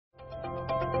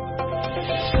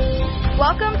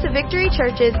Welcome to Victory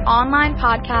Church's online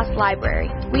podcast library.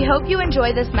 We hope you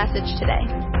enjoy this message today.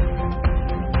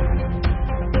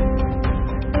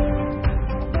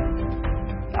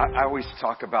 I always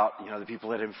talk about, the people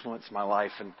that influenced my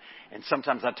life, and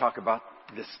sometimes I talk about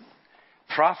this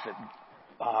prophet.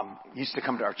 Used to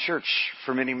come to our church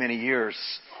for many, many years.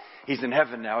 He's in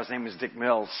heaven now. His name is Dick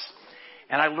Mills.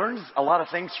 And I learned a lot of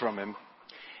things from him.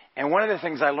 And one of the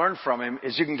things I learned from him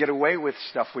is you can get away with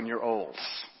stuff when you're old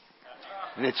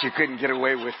that you couldn't get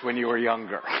away with when you were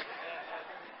younger.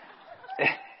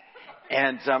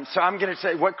 And so I'm going to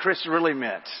say what Chris really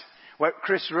meant. What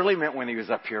Chris really meant when he was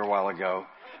up here a while ago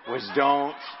was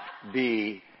don't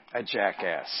be a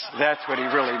jackass. That's what he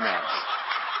really meant.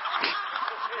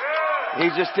 He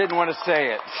just didn't want to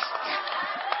say it.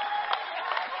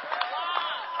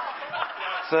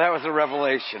 So that was a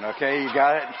revelation, okay? You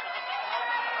got it?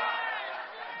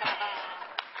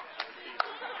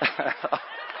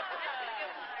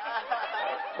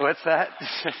 What's that?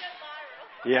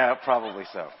 Yeah, probably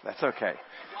so. That's okay.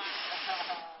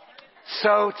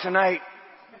 So tonight,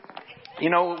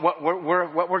 what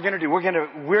we're going to do? We're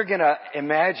going to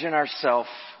imagine ourselves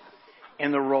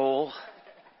in the role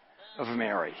of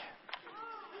Mary.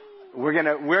 We're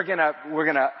gonna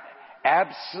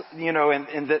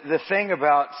and the thing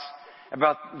about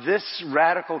this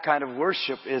radical kind of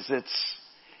worship is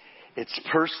it's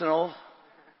personal,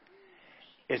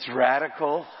 it's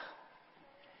radical,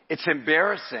 it's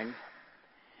embarrassing.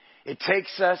 It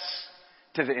takes us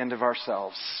to the end of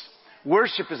ourselves.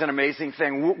 Worship is an amazing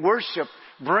thing. Worship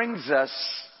brings us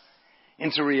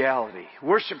into reality.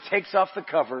 Worship takes off the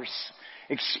covers,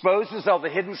 exposes all the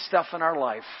hidden stuff in our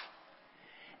life,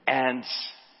 and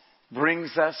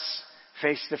brings us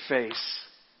face to face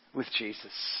with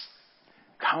Jesus.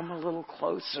 Come a little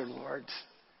closer, Lord,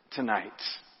 tonight.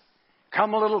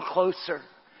 Come a little closer.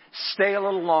 Stay a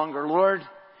little longer. Lord,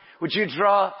 would you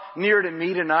draw near to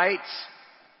me tonight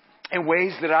in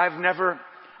ways that I've never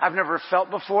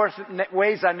felt before,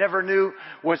 ways I never knew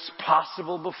was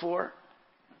possible before?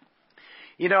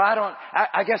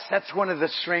 I guess that's one of the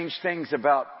strange things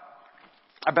about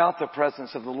the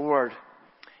presence of the Lord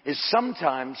is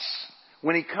sometimes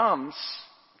when He comes,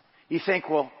 you think,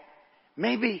 well,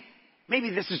 maybe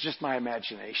this is just my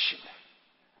imagination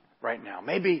right now.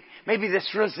 Maybe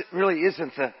this really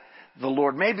isn't the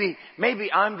Lord. Maybe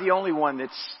I'm the only one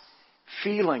that's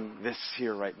feeling this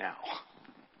here right now.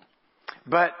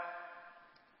 But,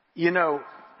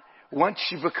 once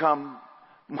you become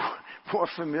more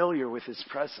familiar with His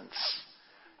presence,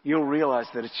 you'll realize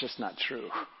that it's just not true.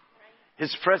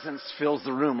 His presence fills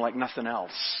the room like nothing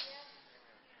else.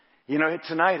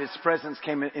 Tonight His presence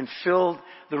came and filled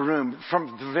the room.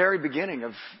 From the very beginning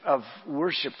of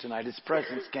worship tonight, His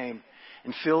presence came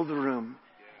and filled the room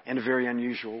in a very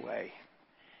unusual way.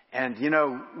 And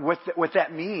what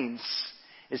that means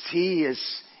is He is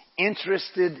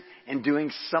interested in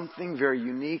doing something very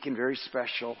unique and very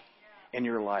special in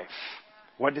your life.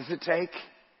 What does it take?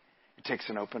 It takes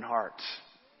an open heart.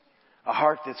 A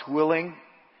heart that's willing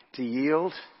to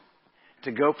yield,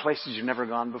 to go places you've never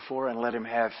gone before, and let Him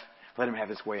have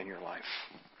His way in your life.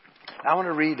 I want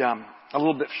to read a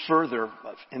little bit further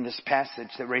in this passage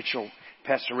that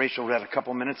Pastor Rachel read a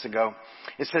couple minutes ago.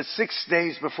 It says, 6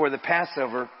 days before the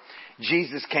Passover,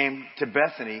 Jesus came to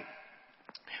Bethany,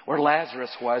 where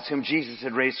Lazarus was, whom Jesus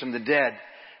had raised from the dead.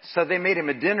 So they made Him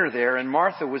a dinner there, and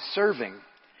Martha was serving.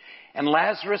 And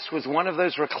Lazarus was one of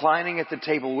those reclining at the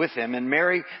table with him. And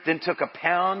Mary then took a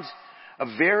pound of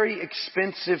very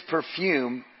expensive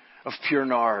perfume of pure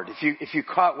nard. If you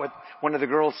caught what one of the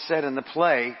girls said in the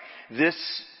play, this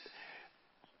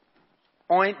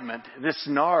ointment, this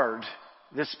nard,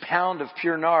 this pound of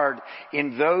pure nard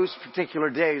in those particular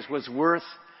days was worth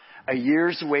a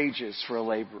year's wages for a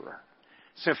laborer.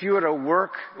 So if you were to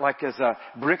work like as a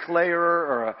bricklayer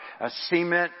or a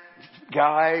cement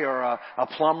guy or a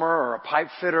plumber or a pipe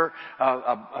fitter,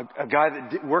 a guy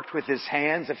that worked with his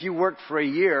hands, if you worked for a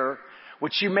year,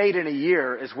 what you made in a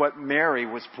year is what Mary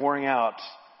was pouring out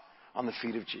on the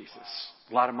feet of Jesus.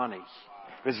 A lot of money.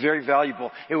 It was very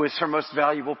valuable. It was her most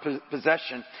valuable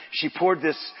possession. She poured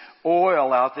this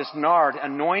oil out, this nard,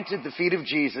 anointed the feet of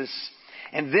Jesus,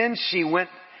 and then she went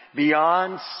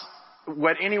beyond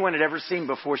what anyone had ever seen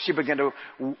before. She began to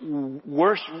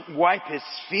wipe His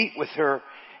feet with her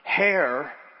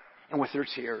hair and with her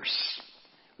tears.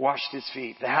 Washed His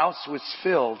feet. The house was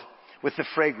filled with the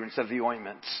fragrance of the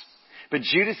ointment. But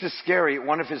Judas Iscariot,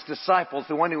 one of His disciples,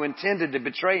 the one who intended to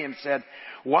betray Him, said,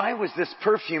 "Why was this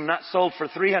perfume not sold for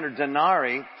 300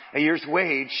 denarii, a year's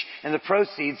wage, and the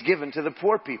proceeds given to the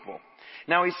poor people?"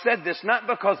 Now he said this not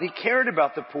because he cared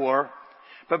about the poor,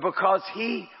 but because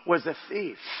he was a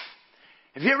thief.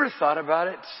 Have you ever thought about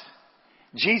it?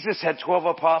 Jesus had 12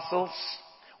 apostles.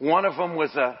 One of them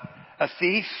was a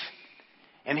thief,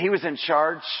 and he was in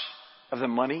charge of the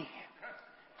money.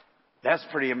 That's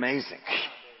pretty amazing.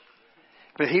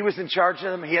 But he was in charge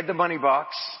of them. He had the money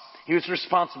box. He was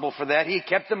responsible for that. He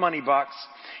kept the money box.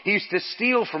 He used to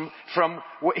steal from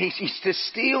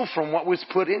what was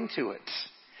put into it.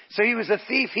 So he was a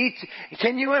thief.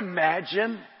 Can you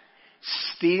imagine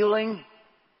stealing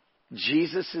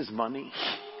Jesus' money?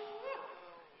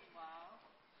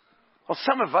 Well,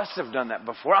 some of us have done that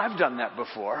before. I've done that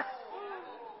before.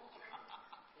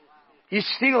 You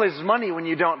steal his money when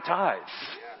you don't tithe.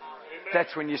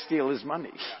 That's when you steal his money.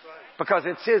 Because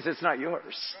it's his, it's not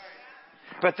yours.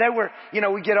 But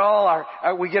we get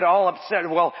all upset.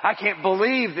 Well, I can't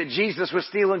believe that Jesus was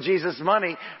stealing Jesus'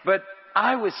 money, but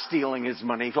I was stealing his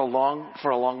money for a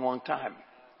long time.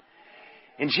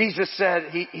 And Jesus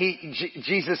said,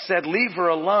 leave her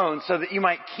alone so that you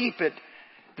might keep it,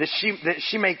 that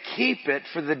she may keep it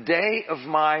for the day of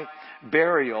my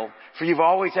burial. For you've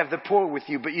always have the poor with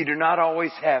you, but you do not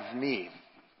always have me.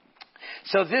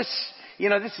 So this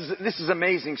is an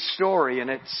amazing story, and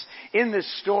it's in this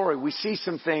story we see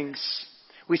some things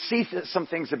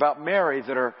about Mary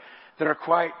that are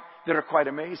quite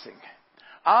amazing.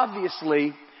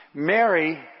 Obviously,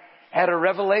 Mary had a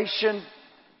revelation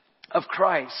of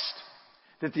Christ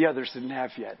that the others didn't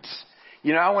have yet.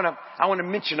 I want to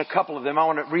mention a couple of them. I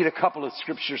want to read a couple of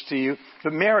scriptures to you.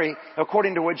 But Mary,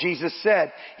 according to what Jesus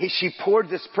said, she poured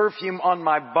this perfume on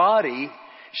my body.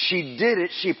 She did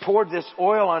it. She poured this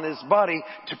oil on his body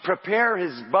to prepare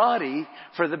his body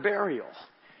for the burial.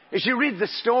 As you read the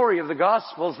story of the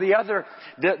Gospels, the other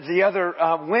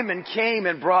women came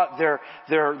and brought their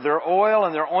oil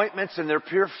and their ointments and their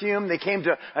perfume. They came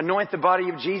to anoint the body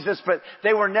of Jesus, but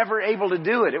they were never able to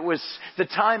do it. The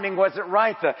timing wasn't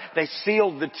right. They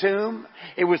sealed the tomb.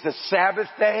 It was the Sabbath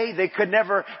day. They could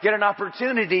never get an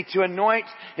opportunity to anoint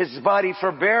his body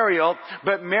for burial,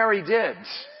 but Mary did.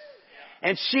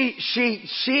 And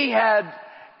she had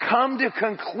come to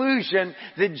conclusion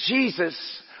that Jesus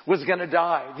was going to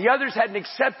die. The others hadn't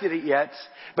accepted it yet,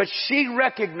 but she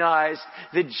recognized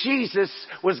that Jesus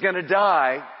was going to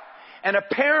die. And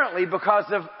apparently, because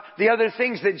of the other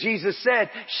things that Jesus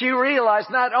said, she realized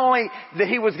not only that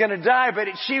he was going to die, but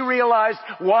she realized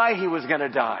why he was going to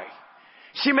die.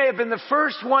 She may have been the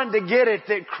first one to get it,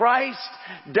 that Christ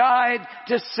died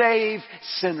to save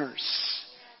sinners.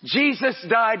 Jesus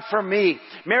died for me.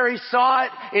 Mary saw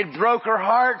it. It broke her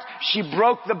heart. She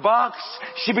broke the box.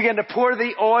 She began to pour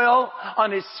the oil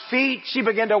on his feet. She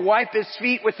began to wipe his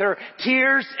feet with her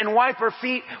tears and wipe her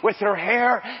feet with her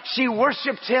hair. She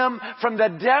worshiped him from the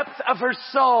depth of her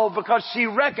soul because she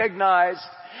recognized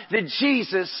that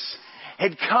Jesus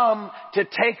had come to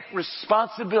take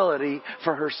responsibility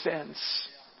for her sins.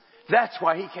 That's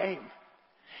why he came.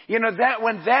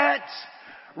 When that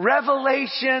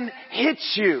revelation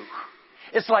hits you,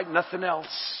 it's like nothing else.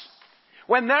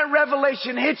 When that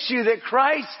revelation hits you that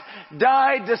Christ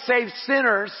died to save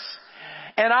sinners,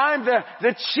 and I'm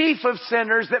the chief of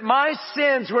sinners, that my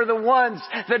sins were the ones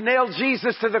that nailed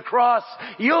Jesus to the cross,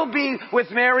 you'll be with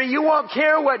Mary. You won't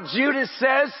care what Judas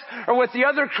says or what the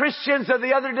other Christians or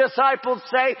the other disciples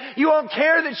say. You won't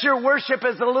care that your worship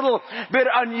is a little bit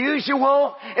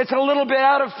unusual. It's a little bit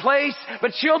out of place,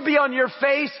 but you'll be on your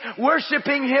face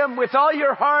worshiping him with all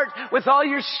your heart, with all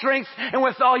your strength, and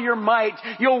with all your might.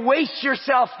 You'll waste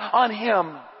yourself on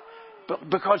him,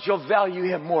 because you'll value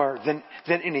him more than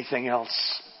anything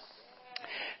else.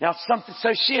 Now, so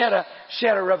she had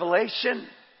a revelation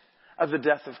of the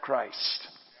death of Christ.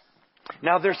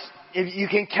 Now, you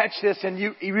can catch this, and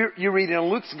you read in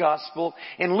Luke's Gospel,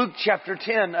 in Luke chapter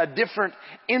 10,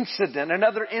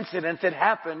 another incident that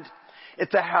happened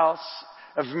at the house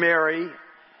of Mary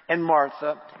and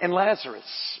Martha and Lazarus.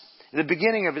 At the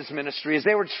beginning of his ministry, as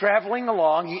they were traveling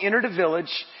along, he entered a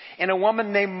village, and a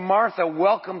woman named Martha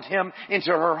welcomed him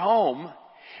into her home.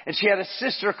 And she had a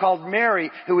sister called Mary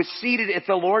who was seated at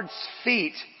the Lord's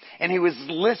feet, and she was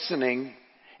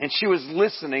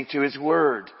listening to his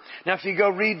word. Now, if you go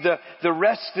read the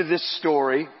rest of this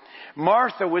story,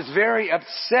 Martha was very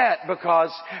upset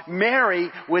because Mary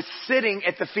was sitting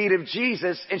at the feet of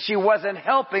Jesus, and she wasn't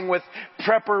helping with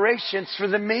preparations for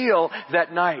the meal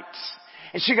that night.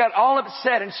 And she got all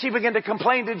upset, and she began to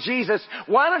complain to Jesus,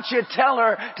 why don't you tell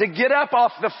her to get up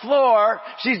off the floor?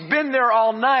 She's been there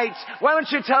all night. Why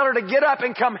don't you tell her to get up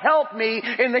and come help me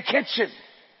in the kitchen?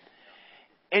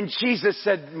 And Jesus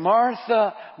said,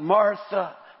 Martha,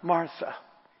 Martha, Martha,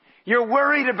 you're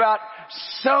worried about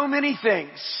so many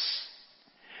things,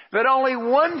 But only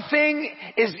one thing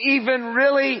is even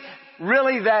really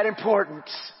that important.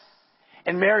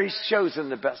 And Mary's chosen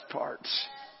the best part.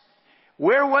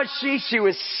 Where was she? She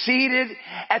was seated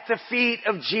at the feet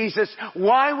of Jesus.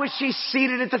 Why was she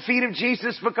seated at the feet of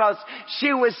Jesus? Because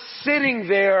she was sitting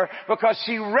there because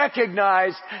she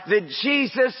recognized that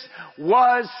Jesus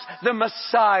was the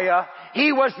Messiah.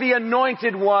 He was the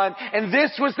anointed one. And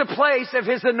this was the place of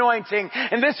His anointing.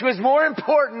 And this was more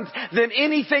important than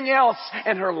anything else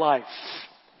in her life.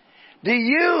 Do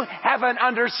you have an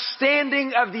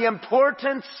understanding of the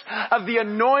importance of the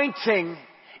anointing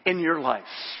in your life?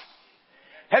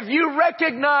 Have you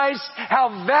recognized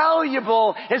how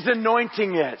valuable His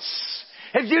anointing is?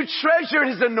 Have you treasured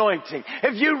His anointing?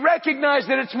 Have you recognized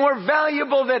that it's more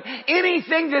valuable than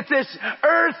anything that this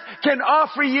earth can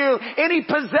offer you, any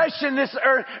possession this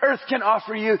earth can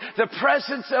offer you? The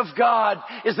presence of God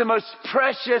is the most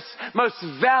precious, most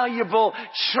valuable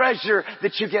treasure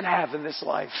that you can have in this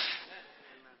life.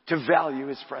 To value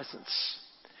His presence.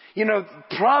 You know,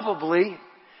 probably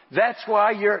that's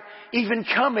why you're even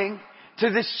coming to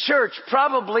this church.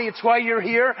 Probably it's why you're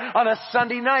here on a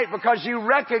Sunday night, because you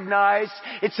recognize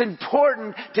it's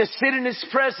important to sit in His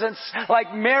presence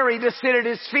like Mary to sit at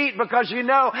His feet, because you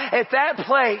know at that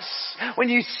place, when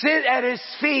you sit at His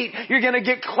feet, you're going to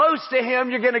get close to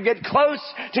Him, you're going to get close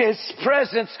to His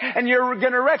presence, and you're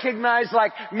going to recognize,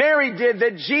 like Mary did,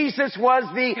 that Jesus was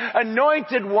the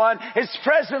anointed one. His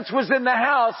presence was in the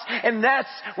house, and that's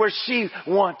where she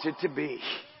wanted to be.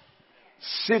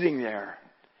 Sitting there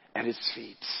at His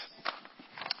feet.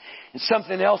 And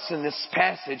something else in this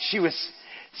passage, she was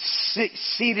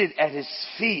seated at His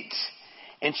feet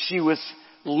and she was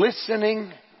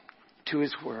listening to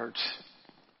His words.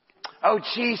 Oh,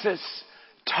 Jesus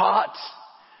taught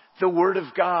the Word of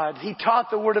God. He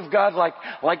taught the Word of God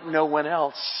like no one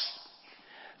else.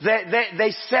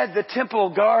 They said, the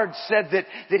temple guard said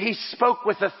that He spoke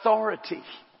with authority.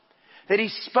 That He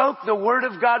spoke the Word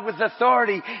of God with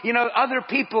authority. You know, other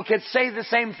people could say the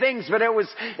same things, but it was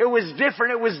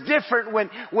different. It was different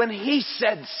when He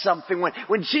said something.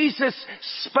 When Jesus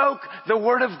spoke the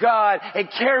Word of God, it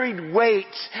carried weight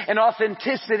and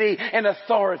authenticity and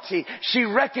authority. She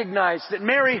recognized that.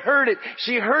 Mary heard it.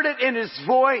 She heard it in His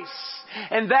voice.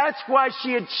 And that's why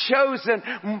she had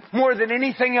chosen more than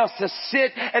anything else to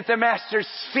sit at the Master's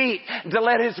feet, to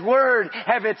let His Word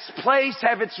have its place,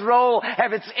 have its role,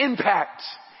 have its impact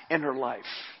in her life.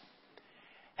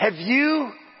 Have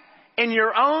you, in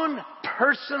your own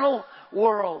personal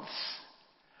worlds,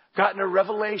 gotten a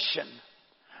revelation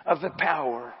of the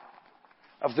power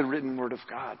of the written Word of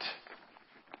God?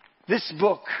 This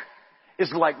book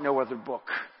is like no other book.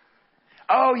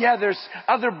 Oh yeah, there's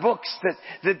other books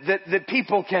that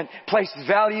people can place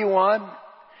value on.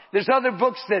 There's other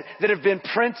books that have been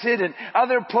printed and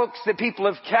other books that people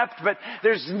have kept, but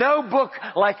there's no book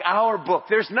like our book.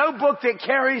 There's no book that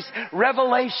carries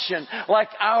revelation like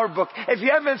our book. If you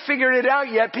haven't figured it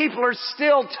out yet, people are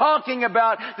still talking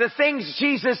about the things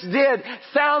Jesus did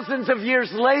thousands of years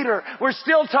later. We're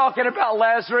still talking about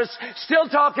Lazarus, still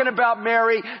talking about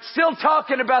Mary, still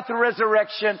talking about the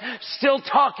resurrection, still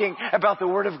talking about the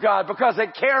Word of God, because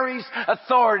it carries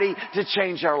authority to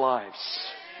change our lives.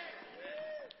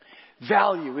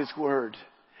 Value His Word.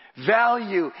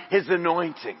 Value His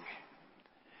anointing.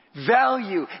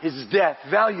 Value His death.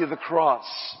 Value the cross.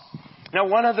 Now,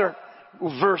 one other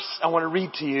verse I want to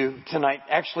read to you tonight.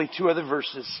 Actually, two other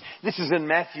verses. This is in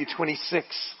Matthew 26,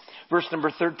 verse number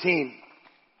 13,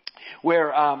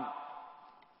 where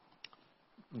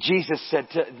Jesus said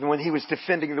when He was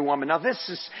defending the woman. Now,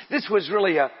 this was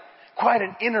really quite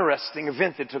an interesting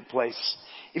event that took place.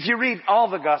 If you read all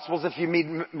the Gospels, if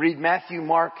you read Matthew,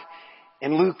 Mark,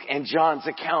 and Luke and John's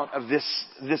account of this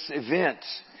event,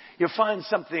 you'll find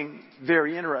something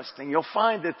very interesting. You'll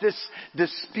find that this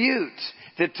dispute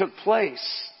that took place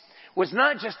was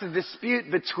not just a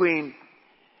dispute between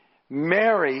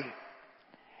Mary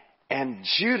and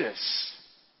Judas.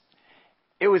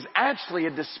 It was actually a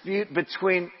dispute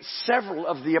between several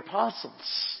of the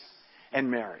apostles and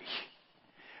Mary.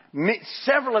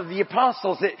 Several of the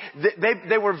apostles,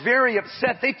 they were very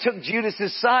upset. They took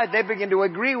Judas's side. They began to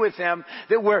agree with him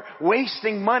that we're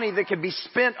wasting money that could be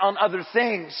spent on other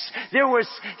things. There was,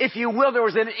 if you will, there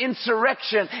was an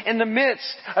insurrection in the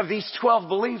midst of these 12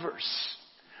 believers.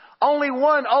 Only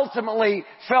one ultimately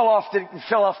fell off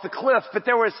the cliff, but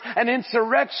there was an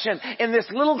insurrection in this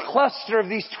little cluster of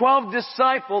these 12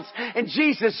 disciples, and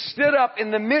Jesus stood up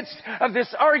in the midst of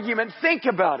this argument. Think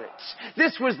about it.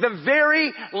 This was the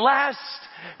very last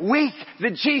week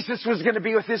that Jesus was going to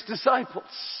be with His disciples.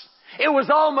 It was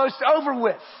almost over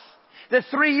with. The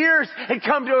 3 years had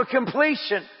come to a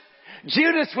completion.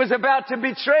 Judas was about to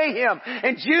betray him,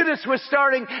 and Judas was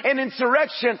starting an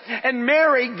insurrection, and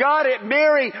Mary got it.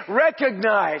 Mary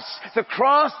recognized the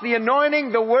cross, the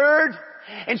anointing, the word,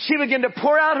 and she began to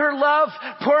pour out her love,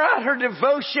 pour out her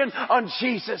devotion on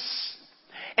Jesus.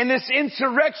 And this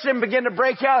insurrection began to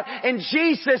break out, and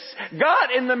Jesus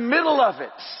got in the middle of it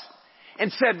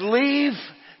and said, leave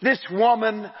this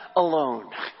woman alone.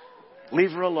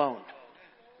 Leave her alone.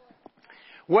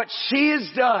 What she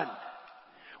has done,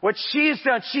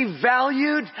 she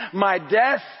valued my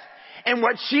death, and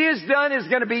what she has done is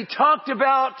going to be talked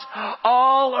about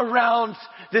all around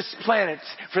this planet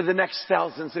for the next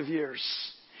thousands of years.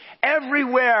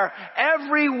 Everywhere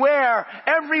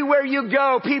you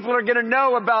go, people are going to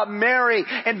know about Mary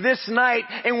and this night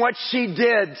and what she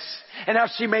did and how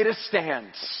she made a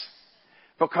stand.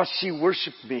 Because she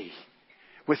worshiped me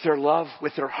with her love,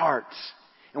 with her heart,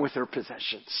 and with her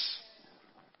possessions.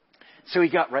 So he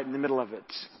got right in the middle of it.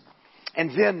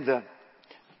 And then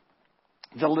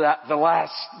the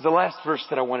last verse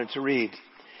that I wanted to read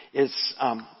is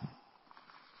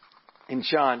in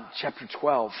John chapter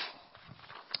 12.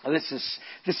 This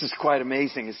is quite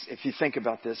amazing if you think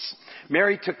about this.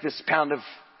 Mary took this pound of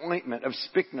ointment of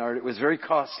spikenard. It was very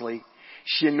costly.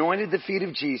 She anointed the feet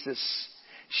of Jesus.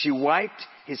 She wiped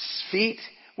his feet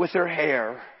with her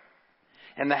hair,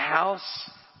 and the house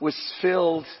was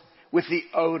filled with the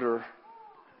odor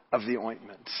of the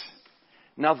ointment.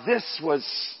 Now this was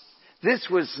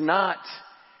not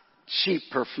cheap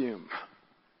perfume.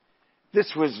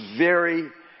 This was very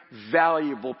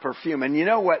valuable perfume. And you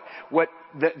know what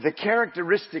the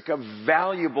characteristic of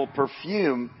valuable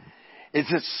perfume is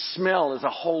its smell is a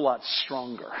whole lot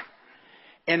stronger.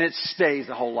 And it stays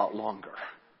a whole lot longer.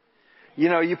 You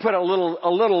know, you put a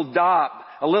little drop,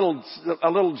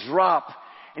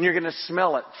 and you're going to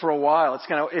smell it for a while. It's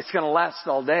going to last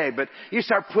all day. But you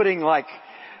start putting like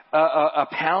a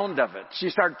pound of it. You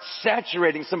start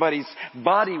saturating somebody's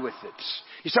body with it.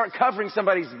 You start covering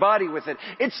somebody's body with it.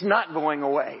 It's not going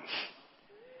away.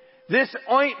 This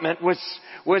ointment was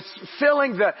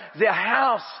filling the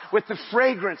house with the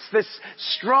fragrance. This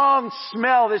strong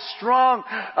smell, this strong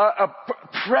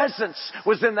presence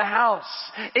was in the house.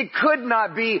 It could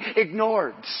not be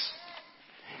ignored.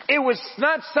 It was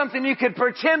not something you could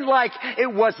pretend like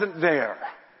it wasn't there.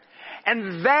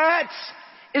 And that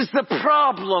is the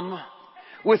problem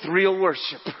with real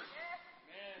worship.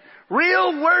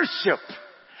 Real worship.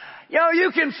 You know,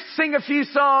 you can sing a few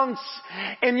songs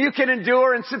and you can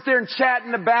endure and sit there and chat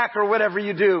in the back or whatever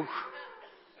you do.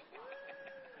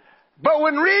 But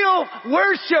when real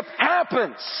worship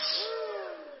happens,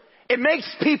 it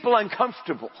makes people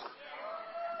uncomfortable.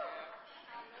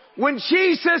 When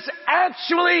Jesus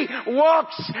actually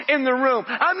walks in the room.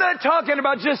 I'm not talking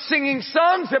about just singing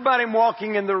songs about him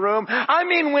walking in the room. I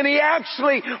mean when he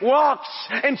actually walks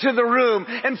into the room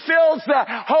and fills the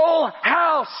whole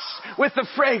house with the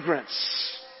fragrance.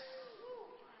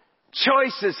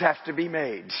 Choices have to be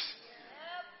made.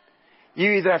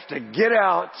 You either have to get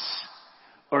out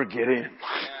or get in.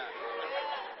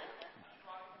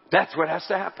 That's what has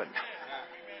to happen.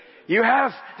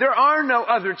 There are no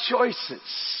other choices.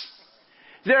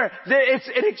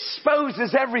 It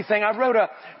exposes everything. I wrote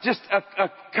just a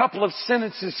couple of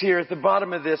sentences here at the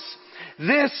bottom of this.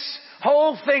 This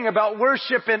whole thing about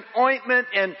worship and ointment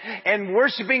and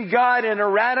worshiping God in a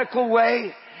radical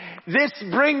way, this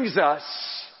brings us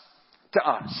to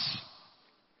us.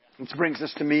 This brings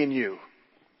us to me and you.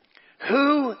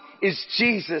 Who is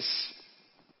Jesus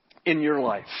in your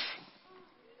life?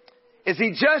 Is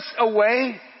he just a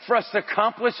way for us to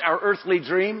accomplish our earthly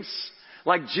dreams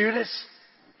like Judas?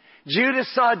 Judas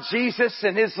saw Jesus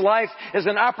and his life as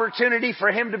an opportunity for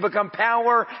him to become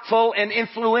powerful and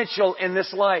influential in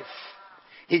this life.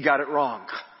 He got it wrong.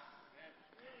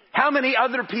 How many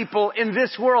other people in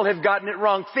this world have gotten it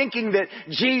wrong, thinking that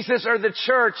Jesus or the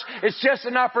church is just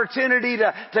an opportunity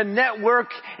to network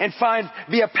and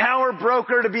be a power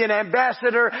broker, to be an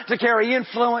ambassador, to carry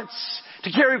influence,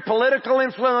 to carry political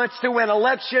influence, to win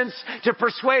elections, to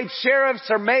persuade sheriffs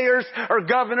or mayors or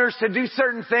governors to do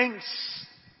certain things?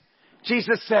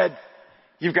 Jesus said,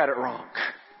 you've got it wrong.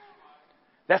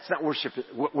 That's not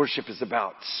what worship is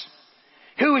about.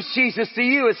 Who is Jesus to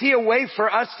you? Is he a way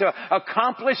for us to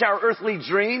accomplish our earthly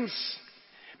dreams?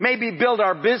 Maybe build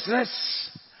our business,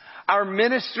 our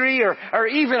ministry, or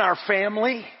even our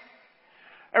family?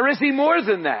 Or is he more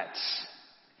than that?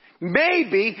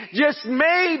 Maybe, just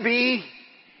maybe,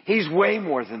 he's way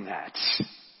more than that.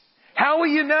 How will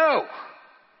you know?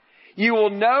 You will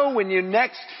know when you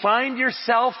next find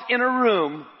yourself in a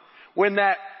room when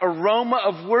that aroma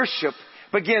of worship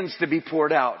begins to be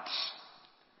poured out.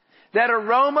 That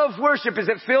aroma of worship, as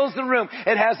it fills the room,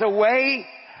 it has a way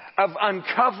of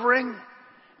uncovering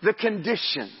the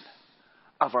condition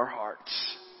of our hearts.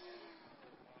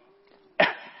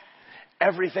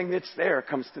 Everything that's there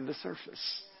comes to the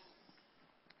surface.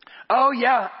 Oh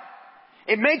yeah,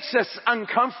 it makes us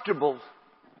uncomfortable.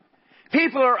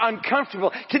 People are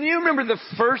uncomfortable. Can you remember the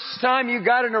first time you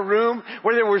got in a room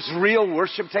where there was real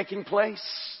worship taking place?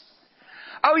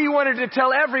 Oh, you wanted to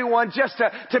tell everyone just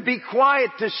to be quiet,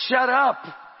 to shut up.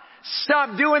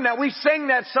 Stop doing that. We sang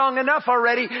that song enough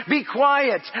already. Be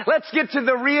quiet. Let's get to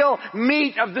the real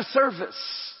meat of the service.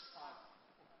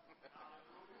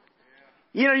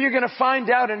 You know, you're going to find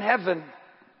out in heaven,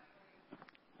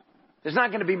 there's not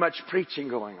going to be much preaching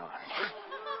going on.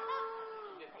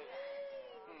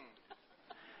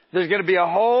 There's going to be a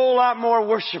whole lot more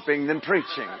worshiping than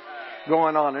preaching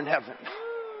going on in heaven.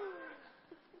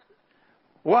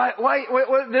 Why,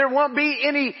 there won't be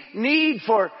any need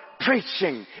for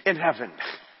preaching in heaven.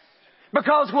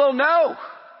 Because we'll know.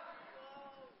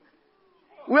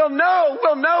 We'll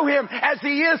know Him as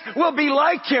He is. We'll be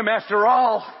like Him after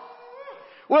all.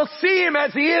 We'll see Him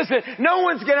as He is. No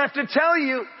one's going to have to tell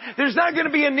you. There's not going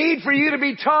to be a need for you to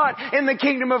be taught in the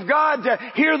kingdom of God, to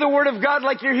hear the Word of God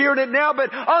like you're hearing it now.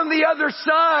 But on the other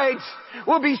side,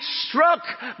 we'll be struck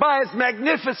by His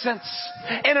magnificence.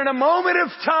 And in a moment of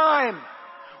time,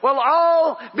 we'll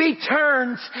all be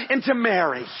turned into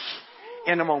Mary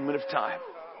in a moment of time.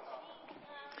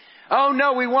 Oh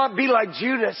no, we won't be like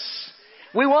Judas.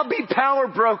 We won't be power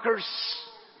brokers.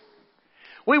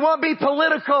 We won't be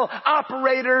political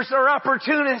operators or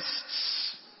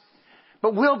opportunists.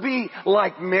 But we'll be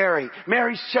like Mary.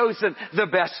 Mary's chosen the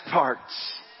best parts.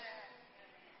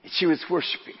 And she was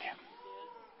worshiping Him.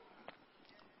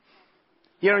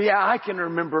 You know, yeah, I can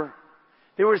remember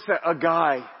there was a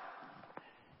guy.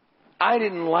 I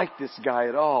didn't like this guy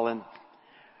at all. And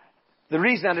the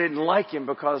reason I didn't like him,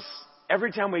 because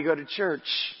every time we go to church,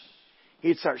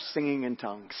 he'd start singing in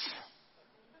tongues.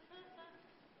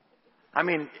 I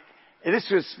mean, this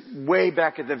was way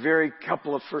back at the very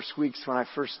couple of first weeks when I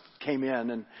first came in.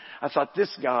 And I thought,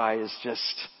 this guy is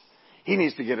just, he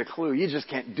needs to get a clue. You just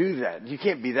can't do that. You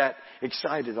can't be that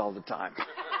excited all the time.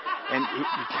 And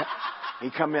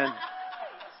he'd come in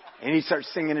and he'd start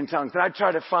singing in tongues. And I'd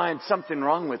try to find something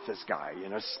wrong with this guy, you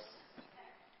know.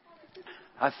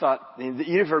 I thought,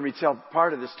 you've heard me tell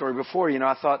part of this story before, you know,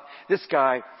 I thought, this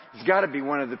guy has got to be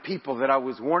one of the people that I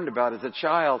was warned about as a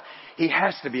child. He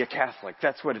has to be a Catholic.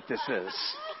 That's what this is.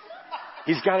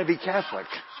 He's got to be Catholic.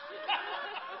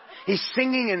 He's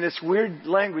singing in this weird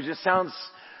language. It sounds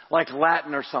like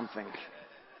Latin or something.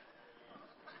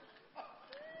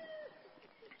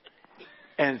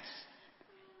 And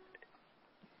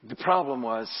the problem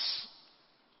was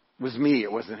me.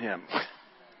 It wasn't him.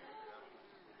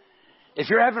 If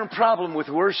you're having a problem with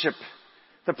worship,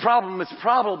 the problem is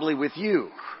probably with you.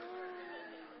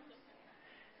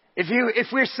 If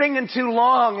we're singing too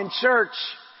long in church,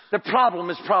 the problem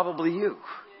is probably you.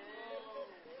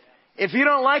 If you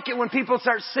don't like it when people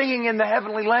start singing in the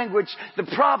heavenly language, the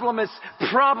problem is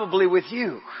probably with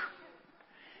you.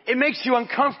 It makes you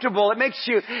uncomfortable. It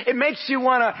makes you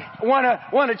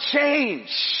wanna change.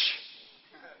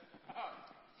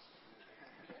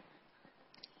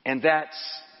 And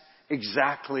that's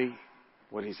exactly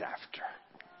what He's after.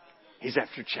 He's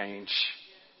after change.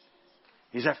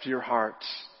 He's after your heart.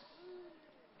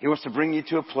 He wants to bring you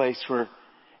to a place where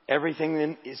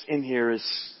everything is in here is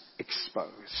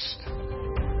exposed.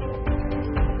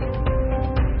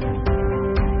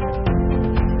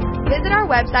 Visit our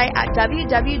website at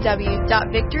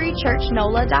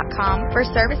www.victorychurchnola.com for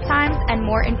service times and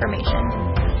more information.